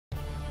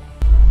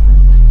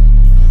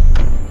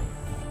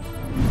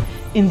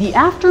In the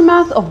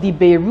aftermath of the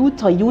Beirut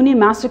Tayouneh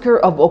massacre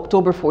of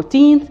October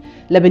 14th,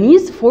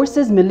 Lebanese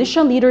forces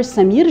militia leader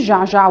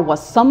Geagea was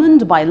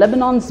summoned by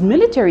Lebanon's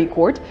military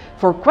court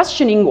for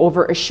questioning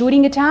over a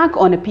shooting attack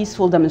on a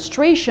peaceful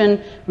demonstration,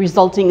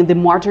 resulting in the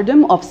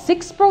martyrdom of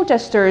 6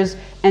 protesters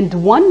and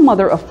one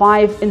mother of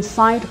 5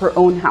 inside her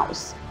own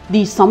house.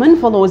 The summon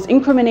follows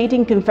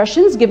incriminating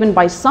confessions given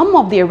by some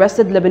of the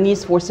arrested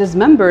Lebanese forces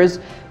members,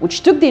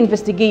 which took the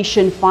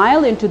investigation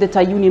file into the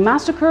Tayouneh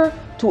massacre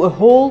to a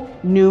whole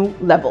new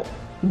level.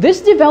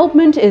 This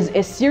development is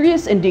a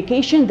serious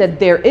indication that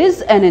there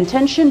is an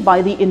intention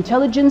by the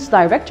Intelligence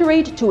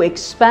Directorate to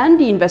expand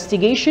the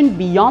investigation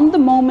beyond the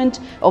moment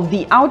of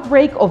the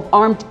outbreak of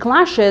armed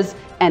clashes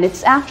and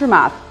its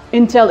aftermath.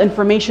 Intel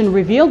information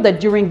revealed that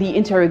during the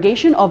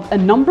interrogation of a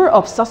number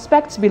of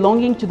suspects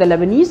belonging to the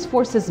Lebanese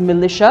forces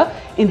militia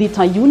in the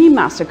Tayouneh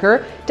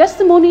massacre,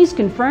 testimonies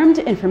confirmed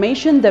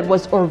information that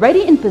was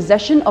already in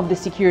possession of the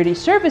security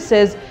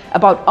services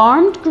about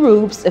armed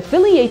groups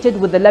affiliated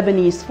with the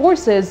Lebanese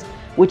forces,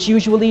 which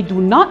usually do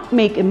not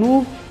make a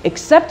move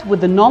except with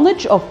the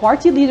knowledge of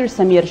party leader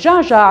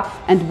Geagea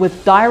and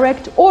with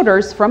direct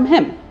orders from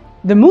him.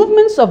 The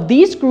movements of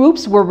these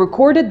groups were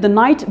recorded the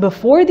night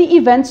before the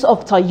events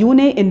of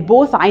Tayouneh in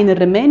both Ain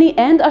al-Rumani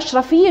and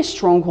Ashrafiyeh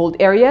stronghold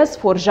areas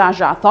for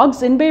Geagea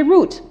thugs in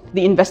Beirut.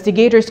 The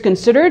investigators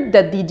considered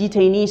that the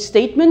detainees'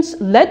 statements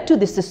led to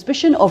the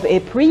suspicion of a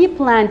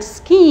pre-planned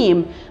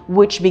scheme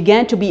which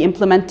began to be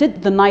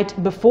implemented the night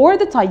before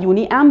the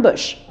Tayouneh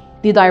ambush.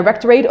 The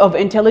Directorate of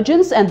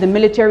Intelligence and the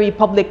Military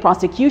Public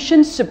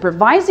Prosecution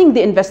supervising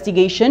the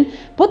investigation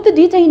put the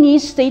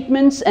detainees'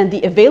 statements and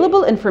the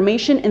available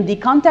information in the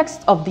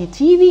context of the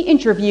TV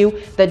interview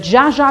that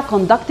Geagea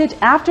conducted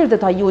after the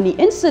Tayouneh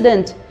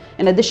incident,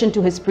 in addition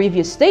to his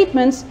previous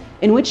statements,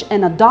 in which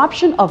an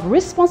adoption of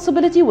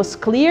responsibility was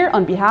clear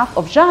on behalf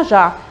of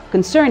Geagea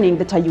concerning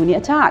the Tayouneh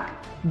attack.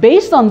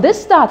 Based on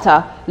this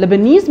data,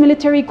 Lebanese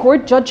military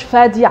court judge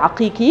Fadi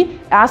Aqiqi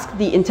asked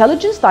the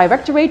Intelligence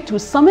Directorate to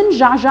summon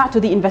Geagea to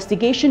the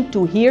investigation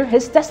to hear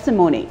his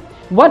testimony.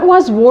 What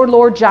was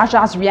warlord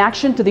Geagea's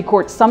reaction to the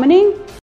court summoning?